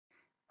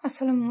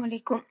আসসালামু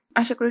আলাইকুম।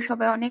 আশা করি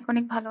সবাই অনেক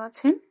অনেক ভালো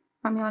আছেন।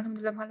 আমি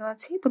আলহামদুলিল্লাহ ভালো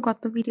আছি। তো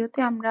গত ভিডিওতে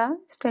আমরা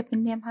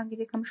স্টাইপেন্ডিয়াম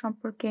হাঙ্গেরিকাম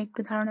সম্পর্কে একটু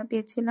ধারণা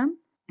পেয়েছিলাম।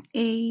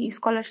 এই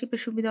স্কলারশিপের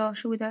সুবিধা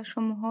অসুবিধা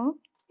সমূহ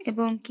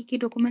এবং কি কি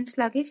ডকুমেন্টস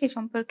লাগে সে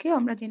সম্পর্কে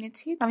আমরা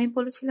জেনেছি। আমি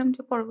বলেছিলাম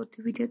যে পরবর্তী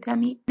ভিডিওতে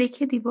আমি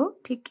দেখিয়ে দিব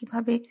ঠিক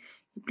কিভাবে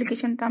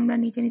অ্যাপ্লিকেশনটা আমরা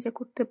নিজে নিজে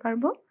করতে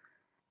পারবো।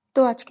 তো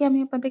আজকে আমি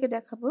আপনাদেরকে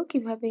দেখাবো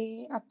কিভাবে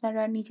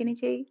আপনারা নিজে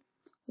নিজেই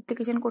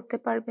অ্যাপ্লিকেশন করতে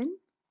পারবেন।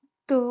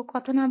 তো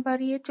কথা না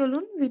বাড়িয়ে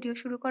চলুন ভিডিও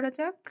শুরু করা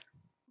যাক।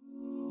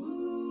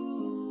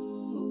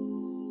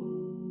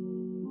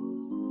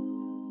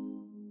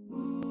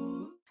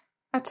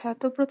 আচ্ছা,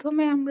 তো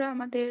প্রথমে আমরা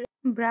আমাদের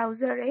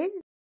ব্রাউজারে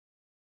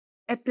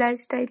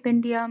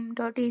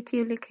apply-stipendium.edu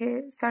লিখে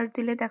সার্চ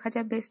দিলে দেখা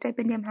যাবে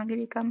স্টাইপেন্ডিয়াম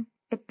হাঙ্গেরিকাম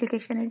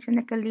অ্যাপ্লিকেশনের জন্য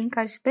একটা লিংক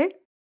আসবে।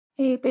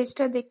 এই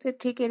পেজটা দেখতে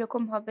ঠিক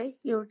এরকম হবে,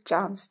 ইউর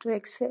চান্স টু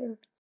এক্সেল।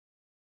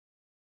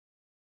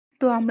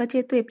 তো আমরা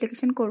যেহেতু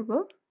অ্যাপ্লিকেশন করব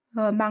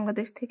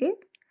বাংলাদেশ থেকে,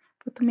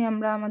 প্রথমে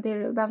আমরা আমাদের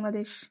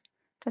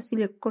বাংলাদেশটা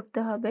সিলেক্ট করতে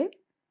হবে।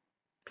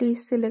 প্লিজ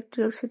সিলেক্ট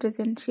ইউর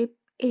সিটিজেনশিপ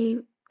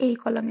এই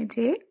কলামে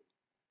যেয়ে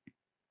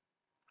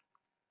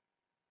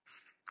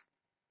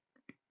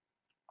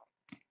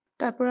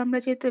তারপর আমরা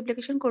যেহেতু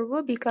অ্যাপ্লিকেশন করব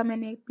বিকাম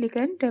অ্যান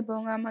অ্যাপ্লিক্যান্ট এবং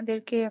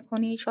আমাদেরকে এখন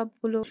এই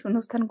সবগুলো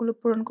শূন্যস্থানগুলো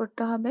পূরণ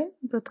করতে হবে।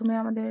 প্রথমে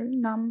আমাদের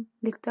নাম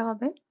লিখতে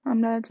হবে।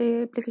 আমরা যে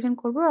অ্যাপ্লিকেশন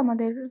করব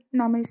আমাদের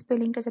নামের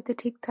স্পেলিংটা যাতে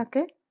ঠিক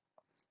থাকে।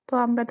 তো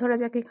আমরা ধরা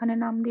যাক এখানে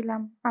নাম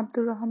দিলাম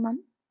আব্দুর রহমান,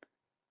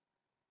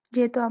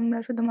 যেহেতু আমরা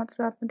শুধুমাত্র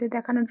আপনাদের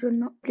দেখানোর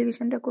জন্য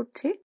অ্যাপ্লিকেশনটা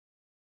করছি।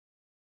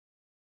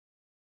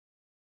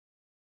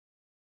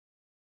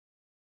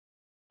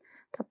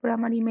 তারপরে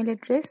আমার ইমেল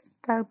অ্যাড্রেস,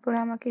 তারপরে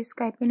আমাকে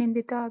স্কাইপি নেম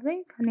দিতে হবে।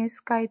 এখানে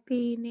স্কাইপি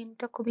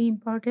নেমটা খুবই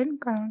ইম্পর্টেন্ট,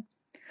 কারণ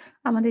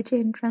আমাদের যে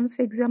এন্ট্রান্স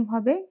এক্সাম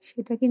হবে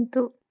সেটা কিন্তু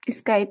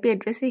স্কাইপি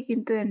অ্যাড্রেসেই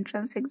কিন্তু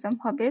এন্ট্রান্স এক্সাম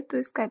হবে। তো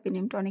স্কাইপি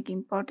নেমটা অনেক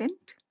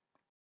ইম্পর্টেন্ট।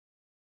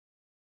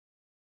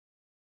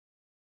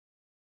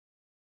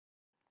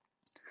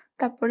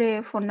 তারপরে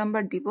ফোন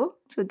নাম্বার দিব,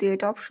 যদিও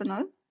এটা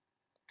অপশনাল,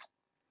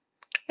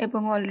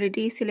 এবং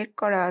অলরেডি সিলেক্ট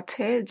করা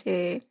আছে যে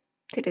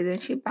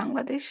সিটিজেনশিপ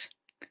বাংলাদেশ।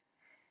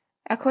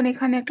 এখন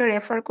এখানে একটা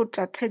রেফার কোড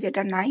চাচ্ছে,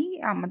 যেটা নাই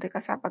আমাদের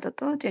কাছে আপাতত,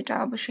 যেটা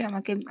অবশ্যই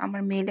আমাকে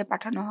আমার মেইলে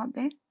পাঠানো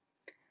হবে।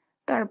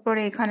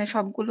 তারপরে এখানে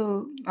সবগুলো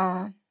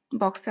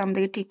বক্সে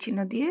আমাদেরকে টিক চিহ্ন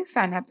দিয়ে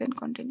সাইন আপ এন্ড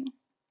কন্টিনিউ।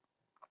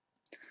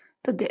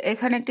 তো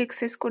এখানে একটা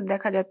এক্সেস কোড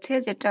দেখা যাচ্ছে,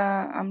 যেটা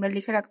আমরা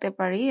লিখে রাখতে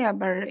পারি,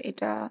 আবার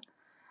এটা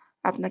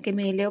আপনাকে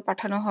মেইলেও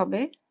পাঠানো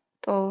হবে।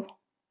 তো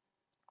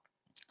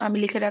আমি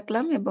লিখে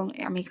রাখলাম এবং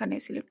আমি এখানে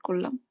সিলেক্ট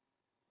করলাম।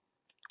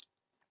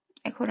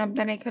 এখন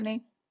আপনারা এখানে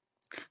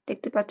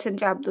দেখতে পাচ্ছেন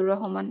যে আব্দুর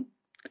রহমান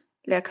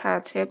লেখা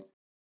আছে।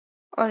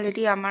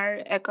 অলরেডি আমার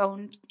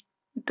অ্যাকাউন্ট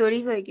তৈরি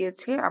হয়ে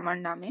গিয়েছে আমার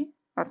নামে,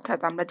 অর্থাৎ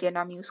আমরা যে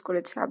নাম ইউজ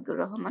করেছি আব্দুর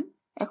রহমান।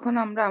 এখন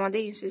আমরা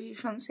আমাদের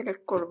ইনস্টিটিউশন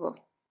সিলেক্ট করব।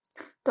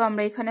 তো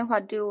আমরা এখানে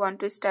what do you want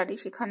to study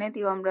সেখানে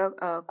দিয়েও আমরা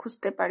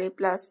খুঁজতে পারি।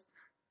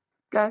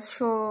 প্লাস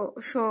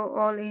শো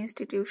অল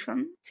ইনস্টিটিউশন,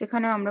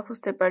 সেখানেও আমরা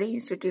খুঁজতে পারি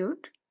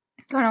ইনস্টিটিউট।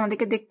 কারণ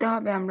আমাদেরকে দেখতে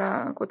হবে আমরা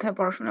কোথায়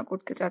পড়াশোনা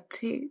করতে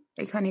চাচ্ছি,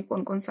 এখানে কোন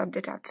কোন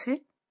সাবজেক্ট আছে।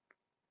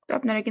 তো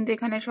আপনারা কিন্তু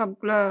এখানে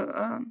সবগুলা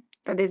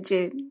তাদের যে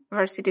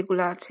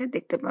ভার্সিটিগুলো আছে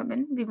দেখতে পাবেন,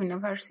 বিভিন্ন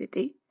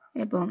ভার্সিটি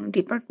এবং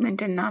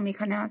ডিপার্টমেন্টের নাম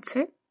এখানে আছে,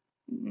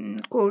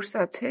 কোর্স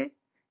আছে,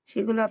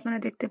 সেগুলো আপনারা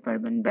দেখতে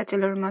পারবেন।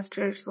 ব্যাচেলর,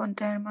 মাস্টার্স, 1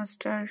 টায়ার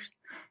মাস্টার্স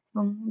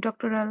এবং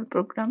ডক্টরাল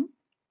প্রোগ্রাম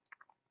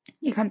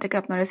এখান থেকে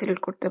আপনারা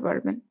সিলেক্ট করতে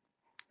পারবেন।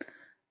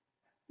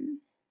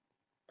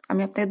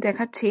 আমি আপনাদের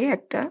দেখাচ্ছি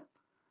একটা,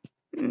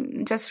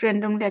 জাস্ট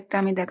র্যান্ডমলি একটা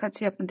আমি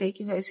দেখাচ্ছি আপনাদের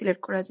কিভাবে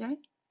সিলেক্ট করা যায়।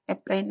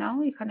 অ্যাপ্লাই নাও,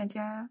 এখানে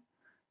যা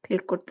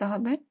ক্লিক করতে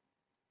হবে।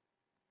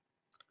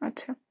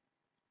 আচ্ছা,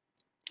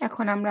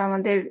 এখন আমরা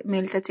আমাদের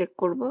মেলটা চেক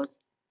করব।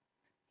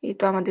 এই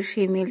তো আমাদের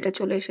সেই মেলটা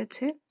চলে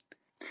এসেছে।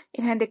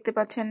 এখানে দেখতে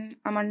পাচ্ছেন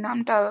আমার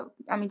নামটা,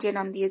 আমি যে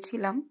নাম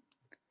দিয়েছিলাম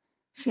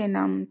সে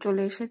নাম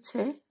চলে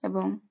এসেছে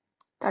এবং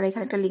তারা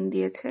এখানে একটা লিঙ্ক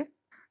দিয়েছে।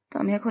 তো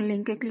আমি এখন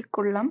লিঙ্কে ক্লিক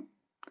করলাম।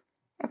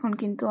 এখন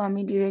কিন্তু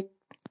আমি ডিরেক্ট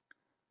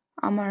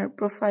আমার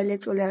প্রোফাইলে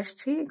চলে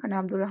আসছি, এখানে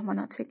আব্দুর রহমান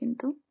আছে।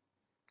 কিন্তু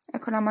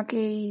এখন আমাকে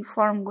এই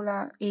ফর্মগুলা,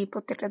 এই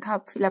প্রত্যেকটা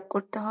ধাপ ফিল আপ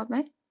করতে হবে।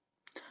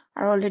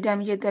 আর অলরেডি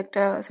আমি যেহেতু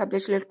একটা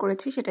সাবজেক্ট সিলেক্ট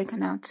করেছি সেটা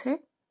এখানে আছে।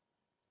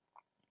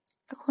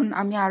 এখন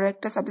আমি আরো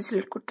একটা সাবজেক্ট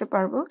সিলেক্ট করতে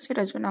পারবো,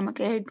 সেটার জন্য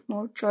আমাকে এড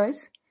মোর চয়েস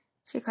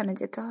সেখানে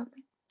যেতে হবে।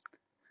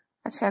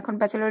 আচ্ছা, এখন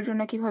ব্যাচেলরের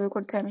জন্য কিভাবে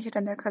করতে হয় আমি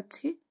সেটা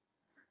দেখাচ্ছি।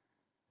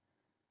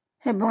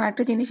 এবং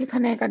একটা জিনিস,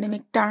 এখানে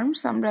একাডেমিক টার্মস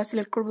আমরা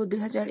সিলেক্ট করব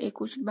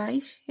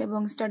 2021-22 এবং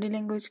স্টাডি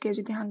ল্যাঙ্গুয়েজকে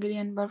যদি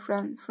হাঙ্গেরিয়ান বা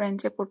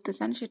ফ্রেঞ্চে পড়তে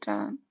চান সেটা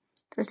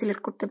তারা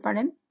সিলেক্ট করতে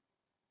পারেন।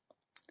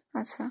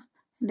 আচ্ছা,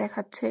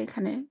 দেখাচ্ছে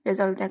এখানে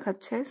রেজাল্ট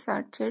দেখাচ্ছে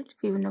সার্চের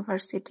বিভিন্ন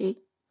ভার্সিটি।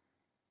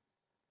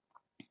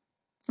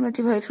 আমরা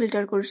যেভাবে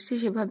ফিল্টার করছি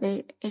সেভাবে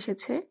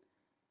এসেছে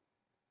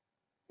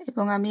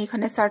এবং আমি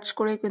এখানে সার্চ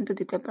করে কিন্তু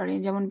দিতে পারি।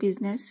 যেমন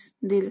বিজনেস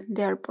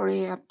দেওয়ার পরে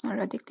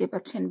আপনারা দেখতে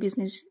পাচ্ছেন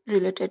বিজনেস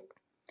রিলেটেড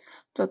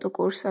যত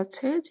কোর্স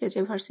আছে, যে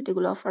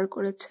ভার্সিটিগুলো অফার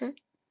করেছে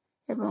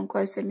এবং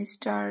কয়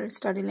সেমিস্টার,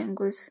 স্টাডি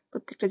ল্যাঙ্গুয়েজ,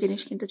 প্রত্যেকটা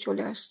জিনিস কিন্তু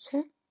চলে আসছে।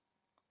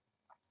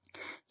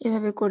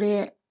 এভাবে করে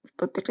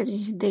প্রত্যেকটা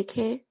জিনিস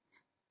দেখে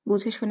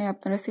বুঝে শুনে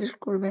আপনারা সিলেক্ট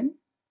করবেন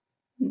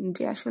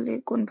যে আসলে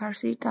কোন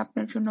ভার্সিটিটা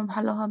আপনার জন্য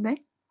ভালো হবে,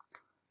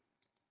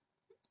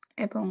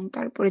 এবং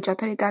তারপরে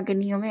যথারীতি আগের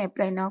নিয়মে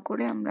অ্যাপ্লাই না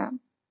করে আমরা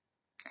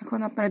এখন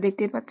আপনারা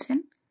দেখতেই পাচ্ছেন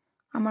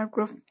আমার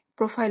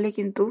প্রোফাইলে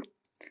কিন্তু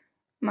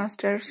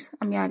মাস্টার্স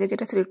আমি আগে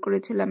যেটা সিলেক্ট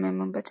করেছিলাম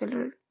এবং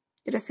ব্যাচেলর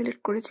যেটা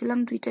সিলেক্ট করেছিলাম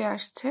দুইটাই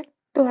আসছে।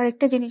 তো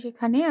আরেকটা জিনিস,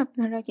 এখানে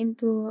আপনারা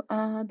কিন্তু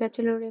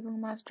ব্যাচেলর এবং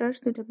মাস্টার্স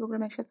দুটো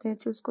প্রোগ্রাম একসাথে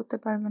চুজ করতে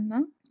পারবেন না।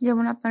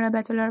 যেমন আপনারা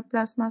ব্যাচেলর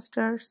প্লাস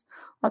মাস্টার্স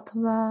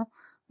অথবা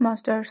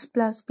মাস্টার্স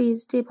প্লাস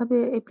পিএইচডি এভাবে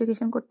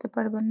অ্যাপ্লিকেশন করতে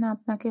পারবেন না।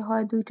 আপনাকে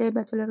হয় দুইটাই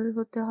ব্যাচেলর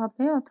হতে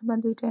হবে অথবা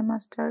দুইটাই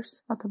মাস্টার্স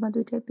অথবা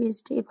দুইটাই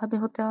পিএইচডি এভাবে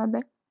হতে হবে।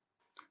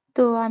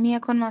 তো আমি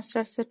এখন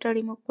মাস্টার্সেরটা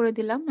রিমুভ করে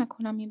দিলাম,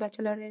 এখন আমি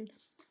ব্যাচেলরের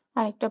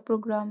আরেকটা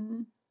প্রোগ্রাম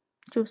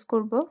চুজ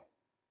করব।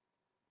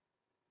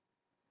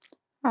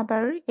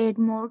 আবার এড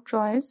মোর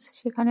চয়েস,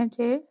 সেখানে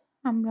যে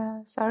আমরা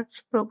সার্চ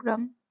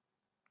প্রোগ্রাম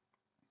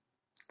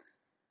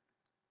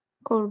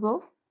করব।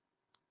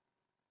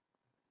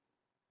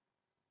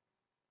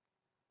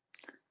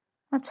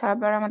 আচ্ছা,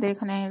 আবার আমাদের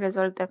এখানে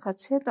রেজাল্ট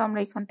দেখাচ্ছে, তো আমরা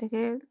এখান থেকে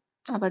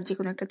আবার যে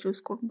কোনো একটা চুজ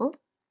করব।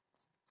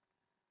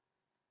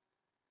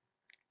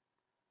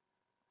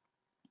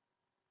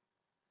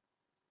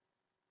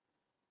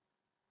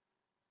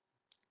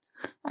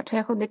 আচ্ছা,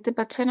 এখন দেখতে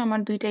পাচ্ছেন আমার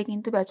দুইটাই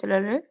কিন্তু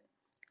ব্যাচেলরের,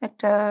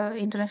 একটা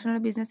ইন্টারন্যাশনাল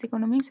বিজনেস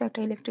ইকোনমিক্স, একটা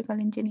ইলেকট্রিক্যাল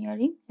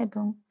ইঞ্জিনিয়ারিং,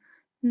 এবং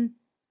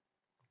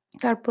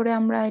তারপরে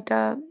আমরা এটা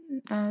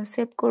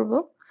সেভ করব।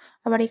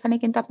 আবার এখানে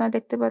কিন্তু আপনারা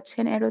দেখতে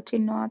পাচ্ছেন এরো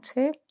চিহ্ন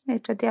আছে,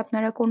 এটা দিয়ে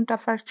আপনারা কোনটা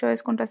ফার্স্ট চয়েস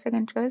কোনটা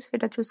সেকেন্ড চয়েস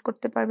সেটা চুজ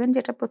করতে পারবেন।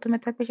 যেটা প্রথমে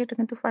থাকবে সেটা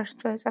কিন্তু ফার্স্ট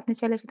চয়েস, আপনি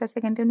চাইলে সেটা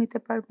সেকেন্ডে নিতে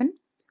পারবেন।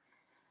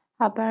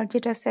 আবার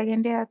যেটা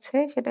সেকেন্ডে আছে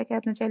সেটাকে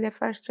আপনি চাইলে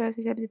ফার্স্ট চয়েস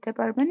হিসেবে দিতে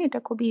পারবেন। এটা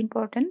খুবই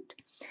ইম্পর্টেন্ট,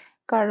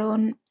 কারণ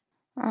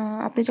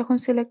আপনি যখন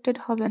সিলেক্টেড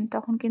হবেন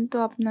তখন কিন্তু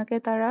আপনাকে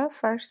তারা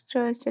ফার্স্ট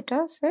চয়েস যেটা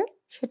আছে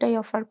সেটাই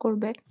অফার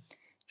করবে,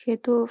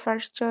 সেহেতু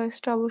ফার্স্ট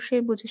চয়েসটা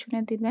অবশ্যই বুঝে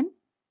শুনে দিবেন।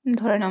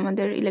 ধরেন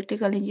আমাদের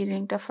ইলেকট্রিক্যাল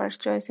ইঞ্জিনিয়ারিংটা ফার্স্ট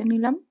চয়েসে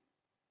নিলাম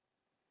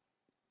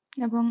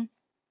এবং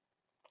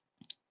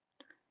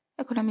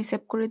এখন আমি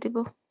সেভ করে দিব।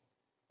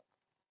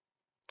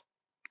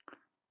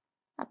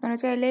 আপনারা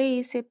চাইলে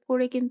এই সেভ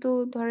করে কিন্তু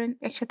ধরেন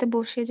একসাথে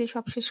বসে যে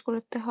সব শেষ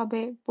করতে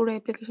হবে পুরো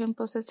অ্যাপ্লিকেশন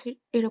প্রসেস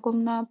এরকম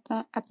না,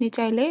 আপনি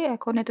চাইলে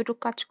এখন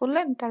এতটুকু কাজ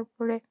করলেন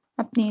তারপরে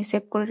আপনি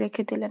সেভ করে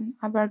রেখে দিলেন,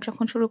 আবার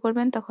যখন শুরু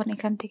করবেন তখন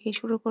এখান থেকেই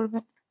শুরু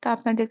করবেন। তো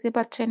আপনারা দেখতে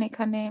পাচ্ছেন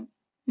এখানে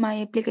মাই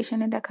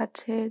অ্যাপ্লিকেশনে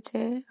দেখাচ্ছে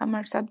যে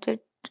আমার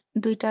সাবজেক্ট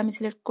দুইটা আমি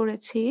সিলেক্ট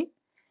করেছি,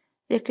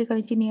 ইলেকট্রিক্যাল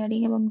ইঞ্জিনিয়ারিং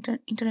এবং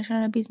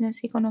ইন্টারন্যাশনাল বিজনেস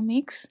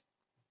ইকোনমিক্স,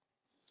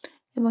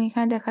 এবং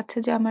এখানে দেখাচ্ছে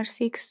যে আমার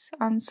 6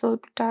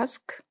 আনসলভড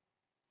টাস্ক,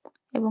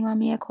 এবং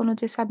আমি এখনো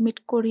যে সাবমিট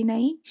করি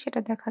নাই সেটা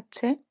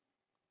দেখাচ্ছে।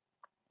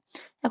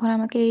 এখন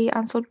আমাকে এই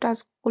আনসলভড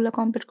টাস্কগুলো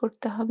কমপ্লিট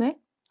করতে হবে,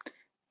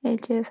 এই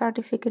যে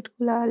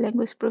সার্টিফিকেটগুলো,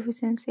 ল্যাঙ্গুয়েজ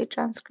প্রফিসিয়েন্সি,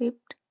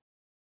 ট্রান্সক্রিপ্ট।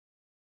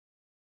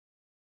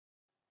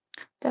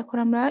 তো এখন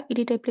আমরা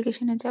এডিট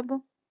অ্যাপ্লিকেশনে যাব।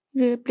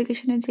 এডিট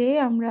অ্যাপ্লিকেশনে যেয়ে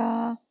আমরা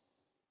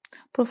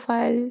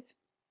প্রোফাইল,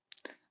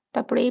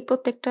 তারপরে এই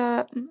প্রত্যেকটা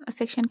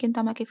সেকশন কিন্তু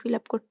আমাকে ফিল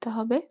আপ করতে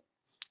হবে।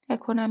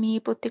 এখন আমি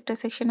এই প্রত্যেকটা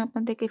সেকশন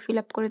আপনাদেরকে ফিল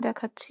আপ করে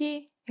দেখাচ্ছি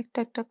একটা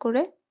একটা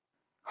করে।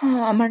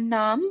 হ্যাঁ, আমার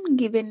নাম,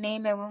 গিভেন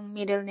নেম এবং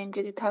মিডল নেম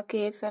যদি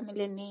থাকে,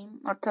 ফ্যামিলি নেম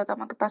অর্থাৎ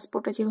আমাকে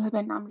পাসপোর্টে যেভাবে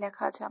নাম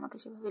লেখা আছে আমাকে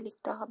সেভাবে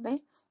লিখতে হবে,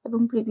 এবং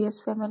প্রিভিয়াস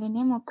ফ্যামিলি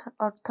নেম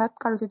অর্থাৎ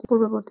কারো যদি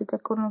পূর্ববর্তীতে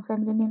কোনো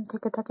ফ্যামিলি নেম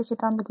থেকে থাকে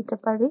সেটা আমরা দিতে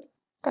পারি।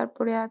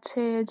 তারপরে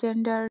আছে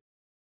জেন্ডার,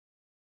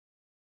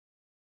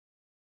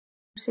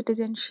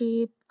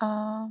 সিটিজেনশিপ,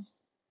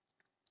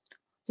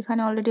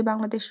 এখানে অলরেডি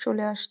বাংলাদেশ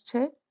চলে আসছে।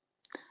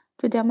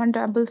 যদি আমার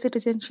ডাবল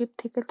সিটিজেনশিপ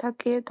থেকে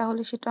থাকে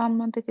তাহলে সেটা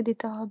আমাদেরকে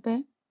দিতে হবে।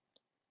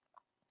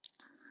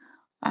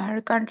 আর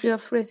কান্ট্রি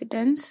অফ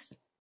রেসিডেন্স,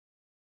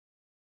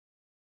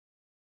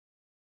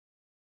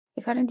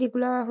 এখানে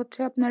যেগুলো হচ্ছে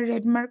আপনার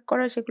রেড মার্ক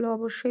করা সেগুলো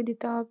অবশ্যই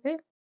দিতে হবে।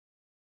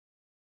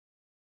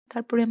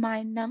 তারপরে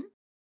মায়ের নাম,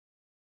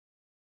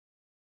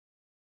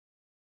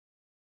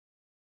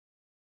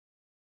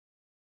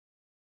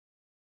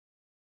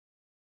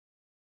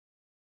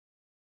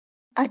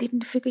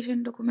 আইডেন্টিফিকেশন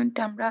ডকুমেন্টে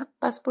আমরা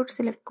পাসপোর্ট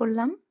সিলেক্ট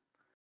করলাম,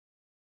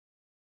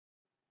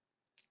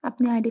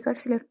 আপনি আইডি কার্ড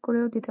সিলেক্ট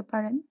করেও দিতে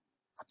পারেন।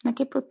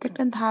 আপনাকে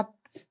প্রত্যেকটা ধাপ,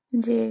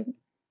 যে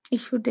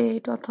ইস্যু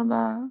ডেট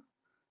অথবা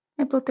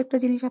প্রত্যেকটা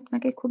জিনিস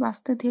আপনাকে খুব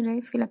আস্তে ধীরে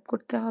ফিল আপ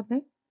করতে হবে,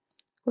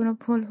 কোনো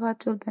ভুল হওয়া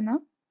চলবে না।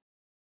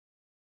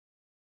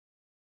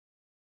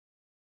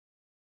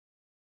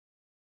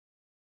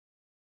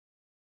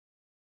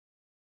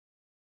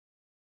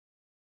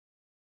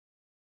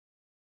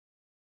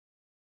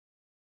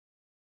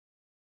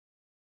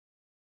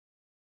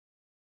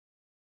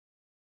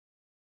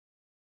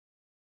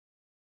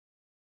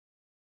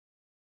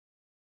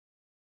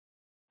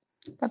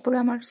 তারপরে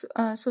আমার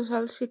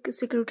সোশ্যাল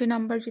সিকিউরিটি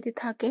নাম্বার যদি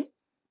থাকে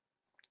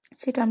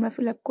সেটা আমরা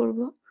ফিল আপ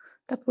করবো।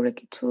 তারপরে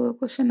কিছু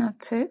কোশ্চেন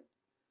আছে,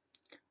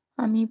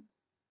 আমি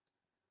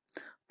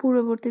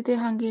পূর্ববর্তীতে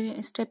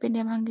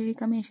স্টাইপেন্ডিয়াম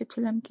হাঙ্গেরিকামে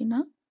এসেছিলাম কিনা,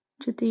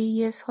 যদি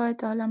ইয়েস হয়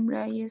তাহলে আমরা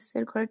ইয়েস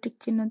এর ঘরে টিক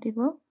চিহ্ন দিব।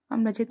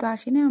 আমরা যেহেতু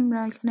আসিনি আমরা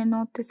এখানে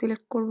নতে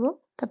সিলেক্ট করব।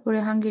 তারপরে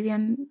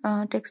হাঙ্গেরিয়ান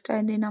টেক্সট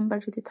আইডি নাম্বার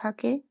যদি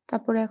থাকে।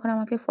 তারপরে এখন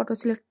আমাকে ফটো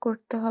সিলেক্ট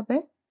করতে হবে।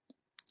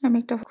 আমি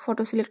একটা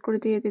ফটো সিলেক্ট করে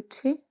দিয়ে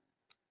দিচ্ছি।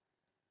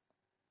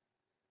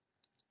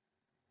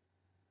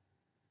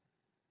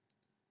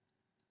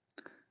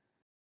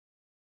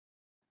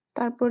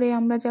 তারপরে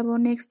আমরা যাব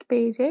নেক্সট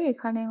পেজে।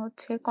 এখানে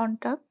হচ্ছে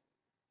কন্টাক্ট।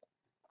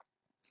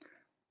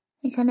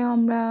 এখানে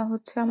আমরা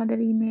হচ্ছে আমাদের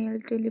email,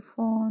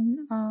 telephone,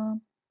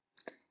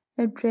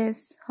 address,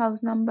 house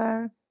number,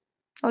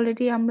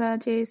 already আমরা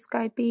যে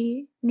স্কাইপি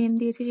নেম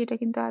দিয়েছি সেটা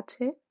কিন্তু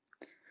আছে।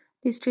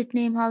 Street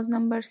name, house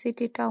number,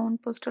 city, town,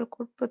 postal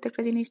code,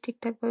 প্রত্যেকটা জিনিস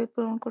ঠিকঠাকভাবে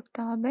পূরণ করতে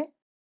হবে।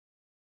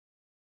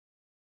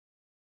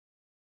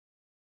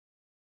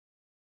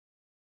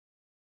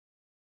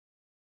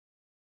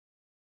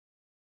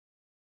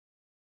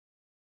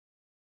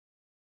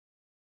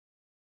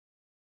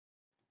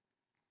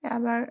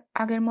 আবার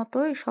আগের মতো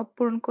সব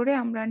পূরণ করে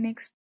আমরা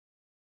নেক্সট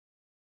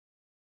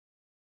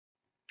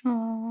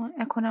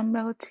এখন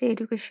আমরা হচ্ছে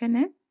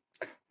এডুকেশনে।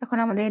 এখন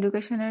আমাদের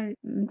এডুকেশনের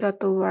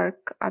যত ওয়ার্ক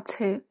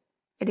আছে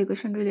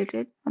এডুকেশন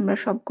রিলেটেড আমরা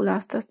সবগুলো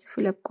আস্তে আস্তে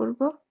ফিল আপ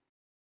করবো।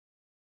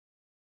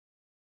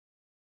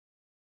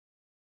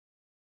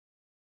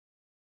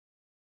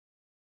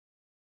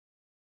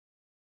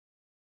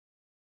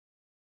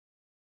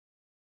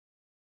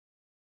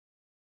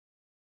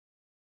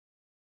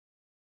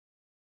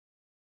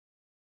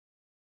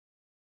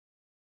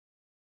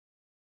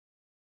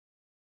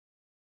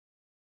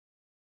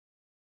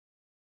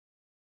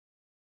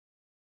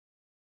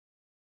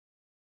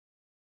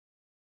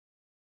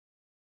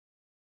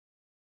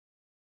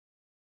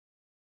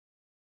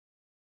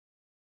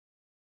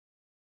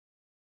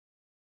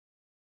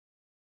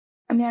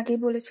 আমি আগেই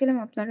বলেছিলাম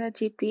আপনারা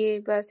জিপিএ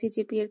বা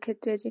সিজিপিএ এর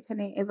ক্ষেত্রে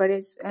যেখানে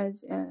এভারেজ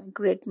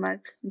গ্রেড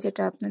মার্ক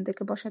যেটা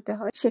আপনাদেরকে বসাতে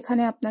হয়,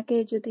 সেখানে আপনাকে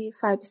যদি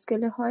 5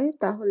 স্কেলে হয়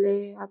তাহলে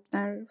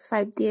আপনার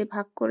 5 দিয়ে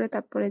ভাগ করে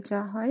তারপরে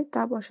যা হয়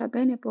তা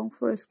বসাবেন, এবং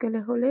 4 স্কেলে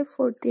হলে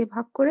 4 দিয়ে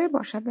ভাগ করে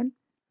বসাবেন।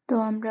 তো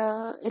আমরা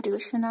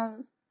এডুকেশনাল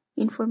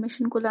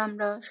ইনফরমেশনগুলো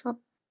আমরা সব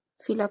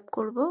ফিল আপ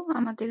করবো।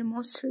 আমাদের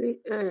মোস্ট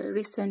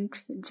রিসেন্ট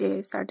যে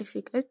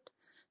সার্টিফিকেট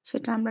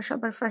সেটা আমরা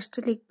সবার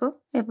ফার্স্টে লিখবো,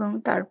 এবং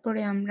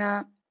তারপরে আমরা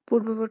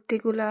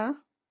পূর্ববর্তীগুলা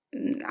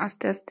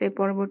আস্তে আস্তে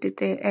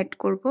পরবর্তীতে অ্যাড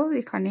করব।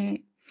 এখানে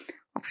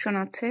অপশন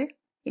আছে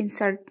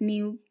ইনসার্ট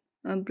নিউ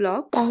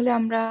ব্লক, তাহলে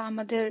আমরা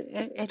আমাদের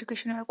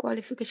এডুকেশনাল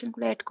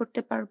কোয়ালিফিকেশনগুলো অ্যাড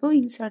করতে পারবো।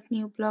 ইনসার্ট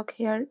নিউ ব্লক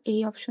হেয়ার এই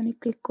অপশনে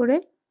ক্লিক করে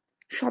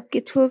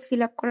সবকিছু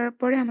ফিল আপ করার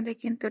পরে আমাদের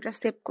কিন্তু এটা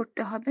সেভ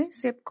করতে হবে।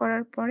 সেভ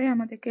করার পরে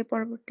আমাদেরকে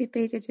পরবর্তী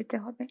পেজে যেতে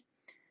হবে।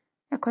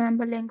 এখন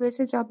আমরা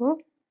ল্যাঙ্গুয়েজে যাব।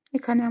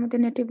 এখানে আমাদের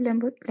নেটিভ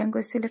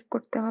ল্যাঙ্গুয়েজ সিলেক্ট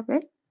করতে হবে।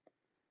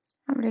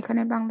 আমরা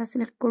এখানে বাংলা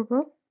সিলেক্ট করব,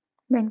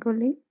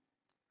 বেঙ্গলি।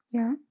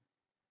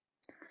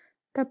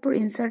 তারপর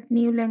ইনসার্ট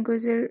নিউ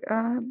ল্যাঙ্গুয়েজের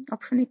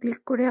অপশনে ক্লিক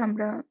করে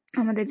আমরা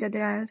আমাদের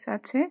যাদের আইএলটিএস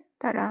আছে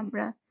তারা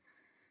আমরা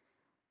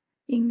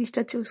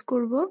ইংলিশটা চুজ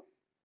করব।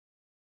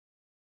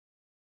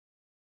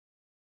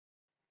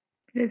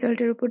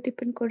 রেজাল্টের উপর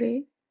ডিপেন্ড করে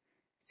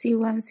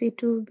C1,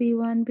 C2,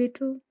 B1, B2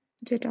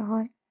 যেটা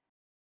হয়।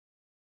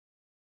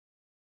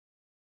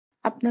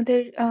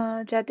 আপনাদের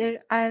যাদের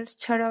আইএলটিএস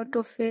ছাড়াও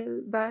টোফেল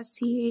বা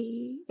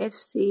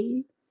CAFC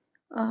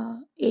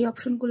এই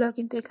অপশনগুলো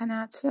কিন্তু এখানে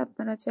আছে,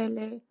 আপনারা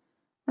চাইলে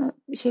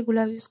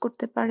সেগুলা ইউজ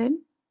করতে পারেন।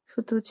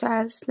 শুধু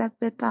আইএলটিএস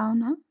লাগবে তাও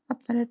না,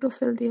 আপনারা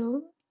টোফেল দিয়েও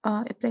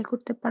অ্যাপ্লাই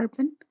করতে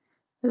পারবেন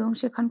এবং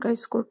সেখানকার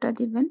স্কোরটা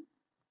দিবেন।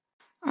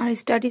 আর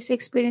স্টাডিজ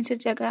এক্সপিরিয়েন্সের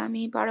জায়গায়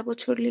আমি 12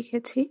 বছর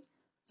লিখেছি,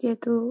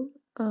 যেহেতু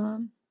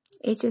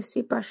HSC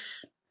পাস,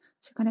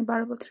 সেখানে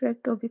 12 বছরের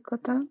একটা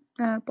অভিজ্ঞতা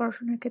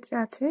পড়াশোনার ক্ষেত্রে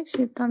আছে,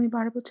 সেহেতু আমি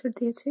 12 বছর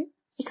দিয়েছি।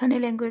 এখানে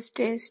ল্যাঙ্গুয়েজ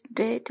টেস্ট,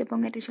 ডেট এবং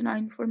এডিশনাল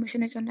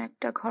ইনফরমেশনের জন্য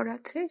একটা ঘর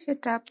আছে,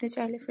 সেটা আপনি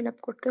চাইলে ফিল আপ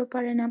করতেও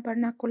পারেন, আবার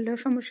না করলেও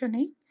সমস্যা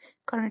নেই,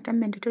 কারণ এটা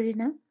ম্যান্ডেটরি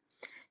না।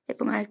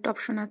 এবং আরেকটা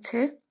অপশন আছে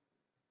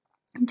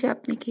যে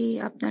আপনি কি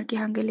আপনার কি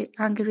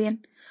হাঙ্গেরিয়ান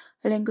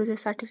ল্যাঙ্গুয়েজের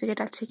সার্টিফিকেট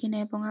আছে কিনা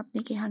এবং আপনি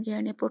কি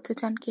হাঙ্গেরিয়ানে পড়তে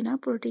চান কিনা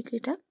পুরো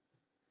ডিগ্রিটা।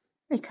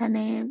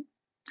 এখানে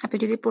আপনি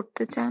যদি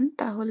পড়তে চান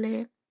তাহলে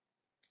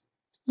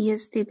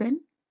ইয়েস দিবেন,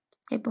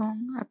 এবং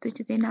আপনি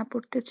যদি না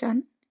পড়তে চান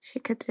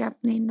সেক্ষেত্রে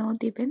আপনি নো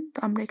দিবেন। তো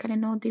আমরা এখানে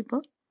নো দিব।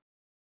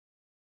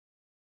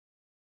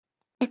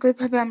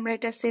 একইভাবে আমরা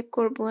এটা সেভ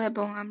করব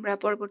এবং আমরা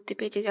পরবর্তী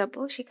পেজে যাব।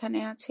 সেখানে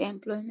আছে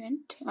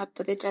এমপ্লয়মেন্ট।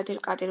 আপনাদের যাদের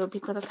কাজের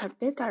অভিজ্ঞতা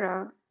থাকবে তারা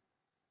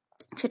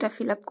সেটা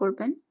ফিল আপ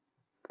করবেন,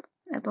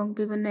 এবং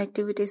বিভিন্ন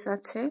অ্যাক্টিভিটিস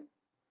আছে।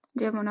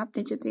 যেমন আপনি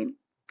যদি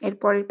এর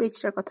পরের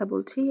পেজটার কথা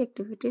বলছি,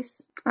 অ্যাক্টিভিটিস,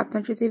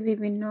 আপনার যদি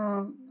বিভিন্ন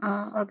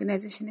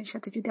অর্গানাইজেশনের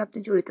সাথে যদি আপনি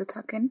জড়িত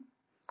থাকেন,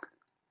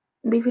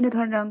 বিভিন্ন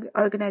ধরনের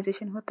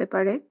অর্গানাইজেশন হতে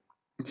পারে,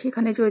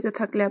 সেখানে জড়িত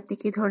থাকলে আপনি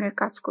কি ধরনের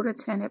কাজ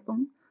করেছেন এবং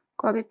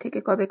কবে থেকে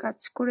কবে কাজ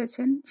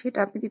করেছেন সেটা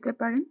আপনি দিতে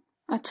পারেন।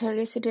 আচ্ছা,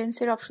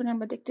 রেসিডেন্সের অপশনে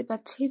আমরা দেখতে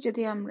পাচ্ছি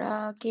যদি আমরা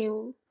কেউ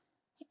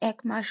 1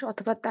 মাস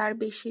অথবা তার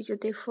বেশি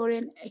যদি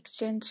ফরেন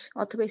এক্সচেঞ্জ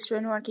অথবা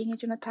স্টুডেন্ট ওয়ার্কিং এর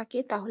জন্য থাকে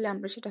তাহলে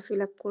আমরা সেটা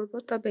ফিল আপ করবো।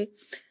 তবে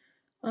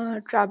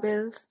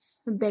ট্রাভেল,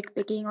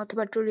 ব্যাকপ্যাকিং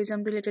অথবা ট্যুরিজম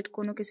রিলেটেড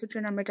কোনো কিছুর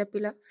জন্য আমরা এটা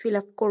ফিল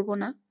আপ করবো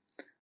না।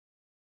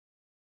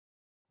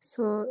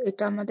 সো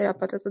এটা আমাদের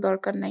আপাতত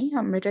দরকার নাই,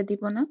 আমরা এটা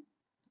দিব না।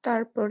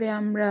 তারপরে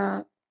আমরা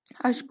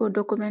আসবো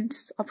ডকুমেন্টস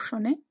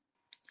অপশনে।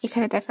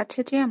 এখানে দেখাচ্ছে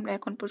যে আমরা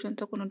এখন পর্যন্ত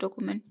কোনো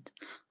ডকুমেন্ট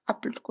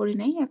আপলোড করি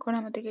নাই। এখন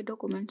আমাদেরকে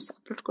ডকুমেন্টস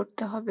আপলোড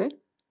করতে হবে।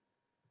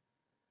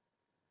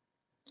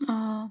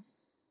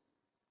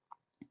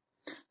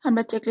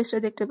 আমরা চেকলিস্টে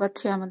দেখতে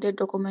পাচ্ছি আমাদের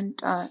ডকুমেন্ট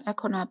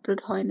এখনো আপলোড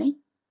হয় নাই।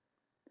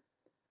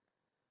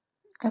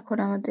 এখন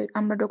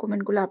আমরা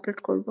ডকুমেন্টগুলো আপলোড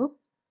করব।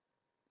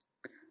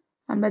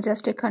 আমরা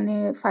জাস্ট এখানে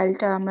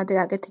ফাইলটা আমাদের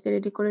আগে থেকে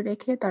রেডি করে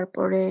রেখে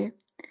তারপরে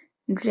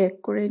ড্র্যাগ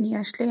করে নিয়ে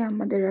আসলে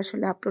আমাদের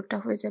আসলে আপলোডটা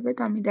হয়ে যাবে।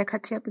 তো আমি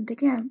দেখাচ্ছি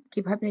আপনাদেরকে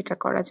কিভাবে এটা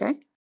করা যায়।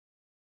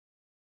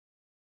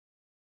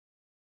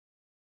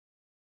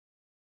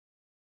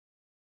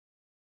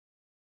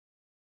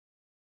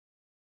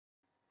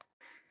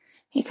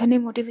 এখানে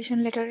মোটিভেশন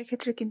লেটারের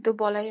ক্ষেত্রে কিন্তু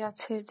বলাই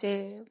আছে যে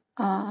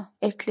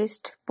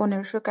এটলিস্ট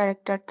 1500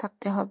 ক্যারেক্টার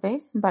থাকতে হবে,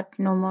 but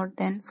no more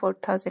then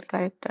 4000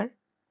 character.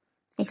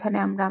 এখানে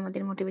আমরা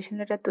আমাদের মোটিভেশন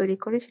লেটার তৈরি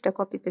করে সেটা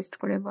কপি পেস্ট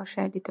করে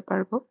বসায় দিতে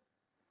পারবো।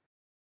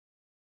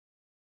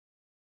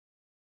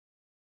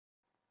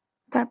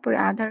 তারপরে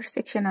আদার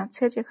সেকশন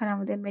আছে যেখানে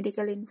আমাদের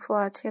মেডিকেল ইনফো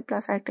আছে,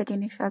 প্লাস আরেকটা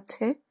জিনিস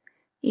আছে,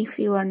 if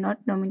you are not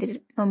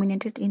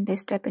nominated in the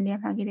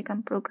Stipendium Hungaricum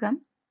program,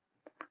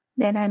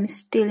 then I am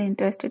still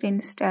interested in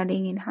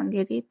studying in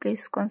Hungary.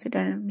 Please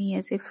consider me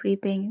as a free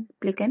paying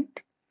applicant.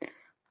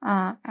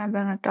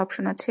 এবং একটা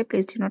option আছে,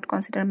 please do not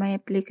consider my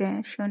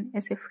application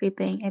as a free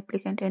paying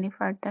applicant any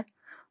further.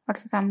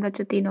 অর্থাৎ আমরা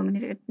যদি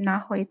nominated না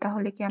হই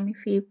তাহলে কি আমি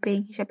ফ্রি পেইং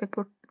হিসাবে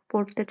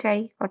পড়তে চাই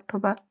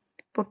অথবা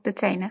পড়তে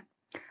চাই না।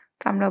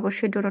 তো আমরা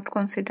অবশ্যই ডু নট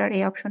কনসিডার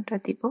এই অপশনটা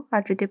দিব।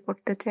 আর যদি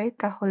পড়তে চাই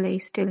তাহলে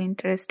still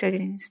interested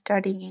in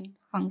studying in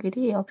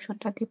Hungary এই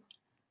অপশনটা দিব।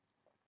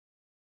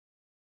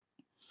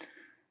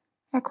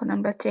 এখন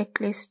আমরা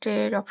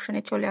চেকলিস্টের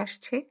অপশনে চলে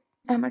আসছি।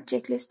 আমার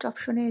চেকলিস্ট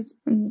অপশনে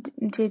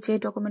যে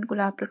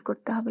ডকুমেন্টগুলো আপলোড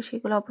করতে হবে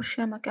সেগুলো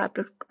অবশ্যই আমাকে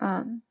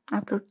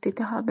আপলোড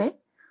দিতে হবে।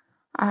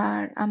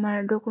 আর আমার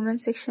ডকুমেন্ট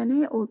সেকশনে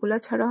ওইগুলো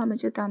ছাড়াও আমার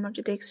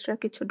যদি এক্সট্রা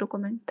কিছু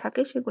ডকুমেন্ট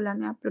থাকে সেগুলো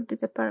আমি আপলোড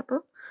দিতে পারবো।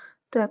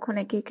 তো এখন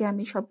একে একে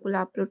আমি সবগুলো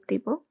আপলোড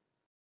দিব।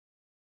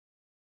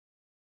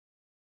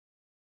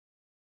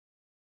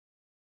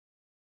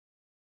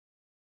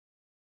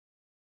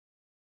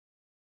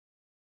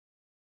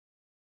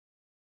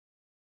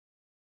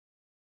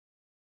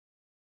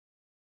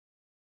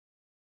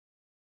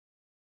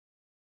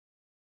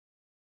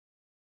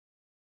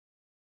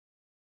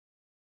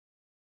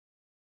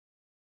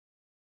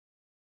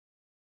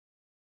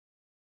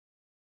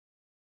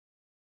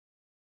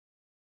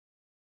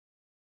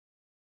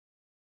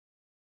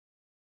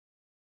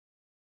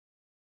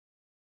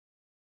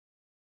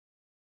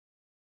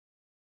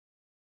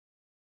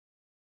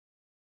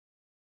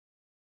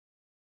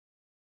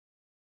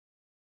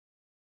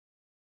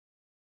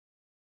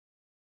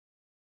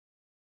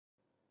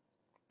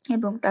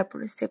 এবং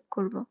তারপরে সেভ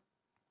করব।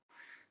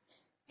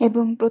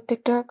 এবং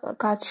প্রত্যেকটা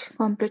কাজ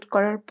কমপ্লিট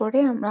করার পরে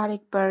আমরা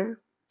আরেকবার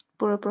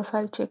পুরো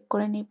প্রোফাইল চেক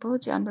করে নিব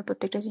যে আমরা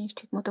প্রত্যেকটা জিনিস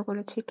ঠিক মতো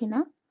করেছি কিনা।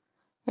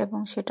 এবং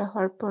সেটা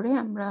হওয়ার পরে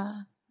আমরা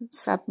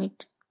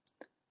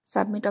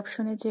সাবমিট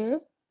অপশনে যে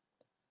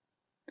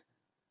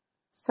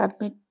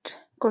সাবমিট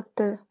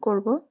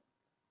করব।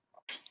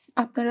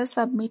 আপনারা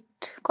সাবমিট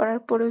করার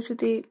পরেও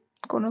যদি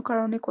কোনো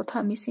কারণে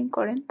কোথাও মিসিং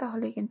করেন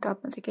তাহলে কিন্তু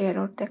আপনাদেরকে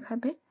এরর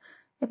দেখাবে,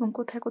 এবং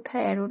কোথায়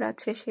কোথায় এরর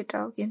আছে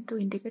সেটাও কিন্তু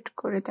ইন্ডিকেট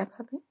করে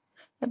দেখাবে।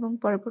 এবং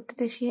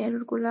পরবর্তীতে সেই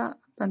এররগুলো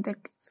আপনাদের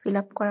ফিল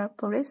আপ করার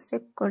পরে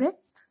সেভ করে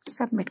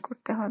সাবমিট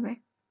করতে হবে।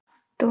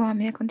 তো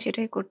আমি এখন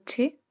সেটাই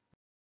করছি।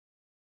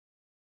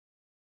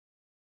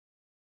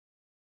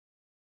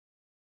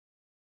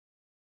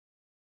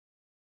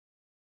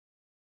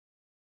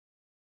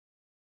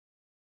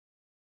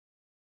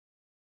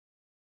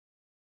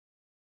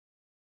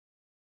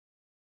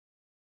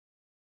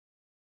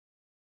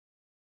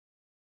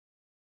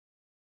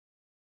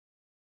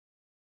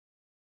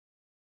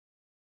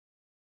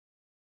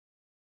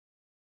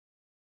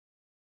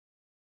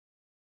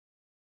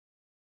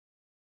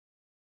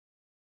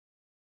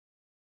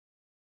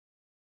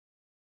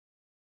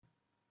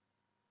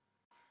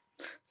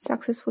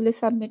 সাকসেসফুলি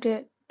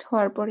সাবমিটেড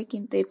হওয়ার পরে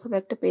কিন্তু এইভাবে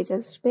একটা পেজ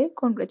আসবে,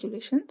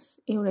 congratulations,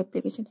 your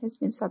application has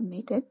been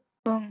submitted.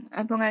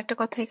 এবং আরেকটা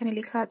কথা এখানে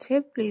লেখা আছে,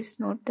 please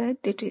note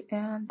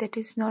that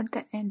is not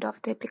the end of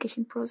the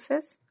application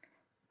process.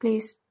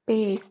 Please pay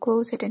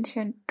close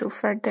attention to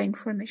further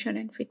information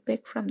and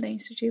feedback from the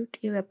institute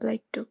you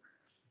applied to.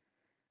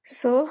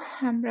 So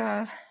আমরা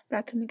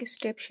প্রাথমিক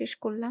step শেষ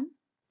করলাম,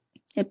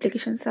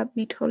 অ্যাপ্লিকেশন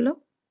সাবমিট হলো।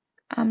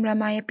 আমরা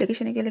মাই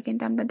অ্যাপ্লিকেশনে গেলে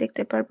কিন্তু আমরা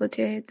দেখতে পারবো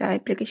যে the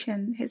application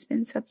has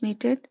been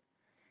submitted,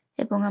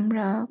 এবং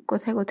আমরা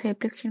কোথায় কোথায়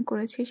অ্যাপ্লিকেশন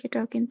করেছি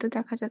সেটাও কিন্তু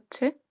দেখা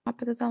যাচ্ছে।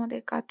 আপাতত আমাদের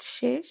কাজ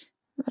শেষ,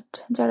 বাট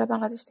যারা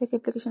বাংলাদেশ থেকে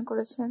অ্যাপ্লিকেশন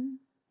করেছেন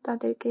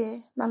তাদেরকে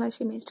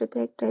বাংলাদেশি মিনিস্ট্রিতে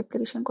একটা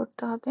অ্যাপ্লিকেশন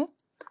করতে হবে।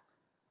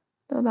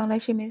 তো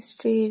বাংলাদেশি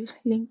মিনিস্ট্রির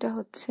লিঙ্কটা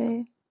হচ্ছে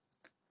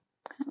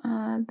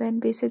ব্যান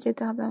বেসে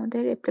যেতে হবে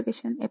আমাদের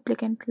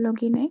অ্যাপ্লিকেন্ট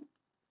লগইনে।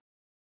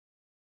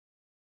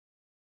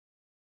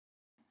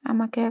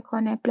 আমাকে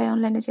এখন অ্যাপ্লাই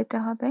অনলাইনে যেতে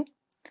হবে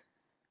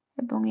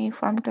এবং এই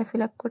ফর্মটা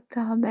ফিল আপ করতে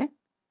হবে।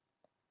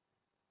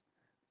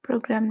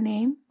 program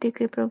name,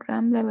 degree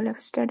program, level of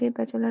study,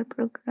 bachelor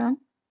program.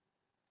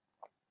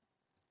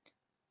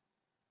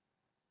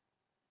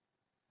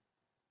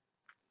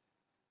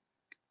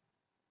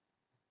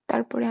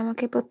 তারপরে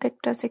আমাকে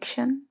প্রত্যেকটা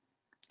সেকশন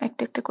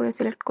একটা একটা করে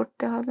সিলেক্ট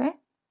করতে হবে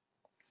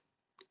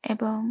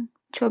এবং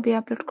ছবি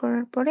আপলোড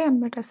করার পরে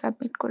আমরা এটা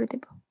সাবমিট করে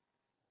দেব।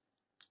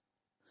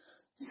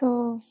 সো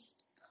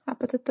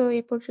আপাতত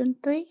এই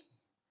পর্যন্তই।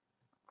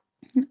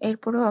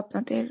 এরপরও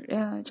আপনাদের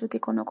যদি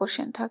কোনো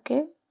কোশ্চেন থাকে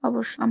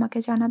অবশ্যই আমাকে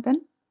জানাবেন,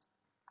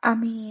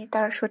 আমি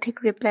তার সঠিক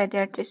রিপ্লাই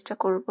দেওয়ার চেষ্টা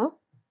করব।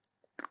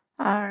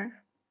 আর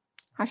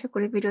আশা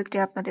করি ভিডিওটি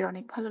আপনাদের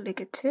অনেক ভালো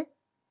লেগেছে।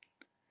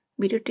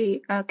 ভিডিওটি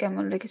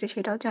কেমন লেগেছে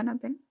সেটাও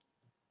জানাবেন।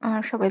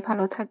 আর সবাই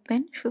ভালো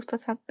থাকবেন, সুস্থ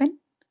থাকবেন।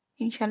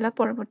 ইনশাল্লাহ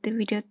পরবর্তী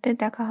ভিডিওতে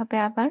দেখা হবে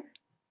আবার।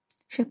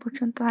 সে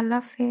পর্যন্ত আল্লাহ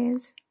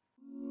হাফেজ।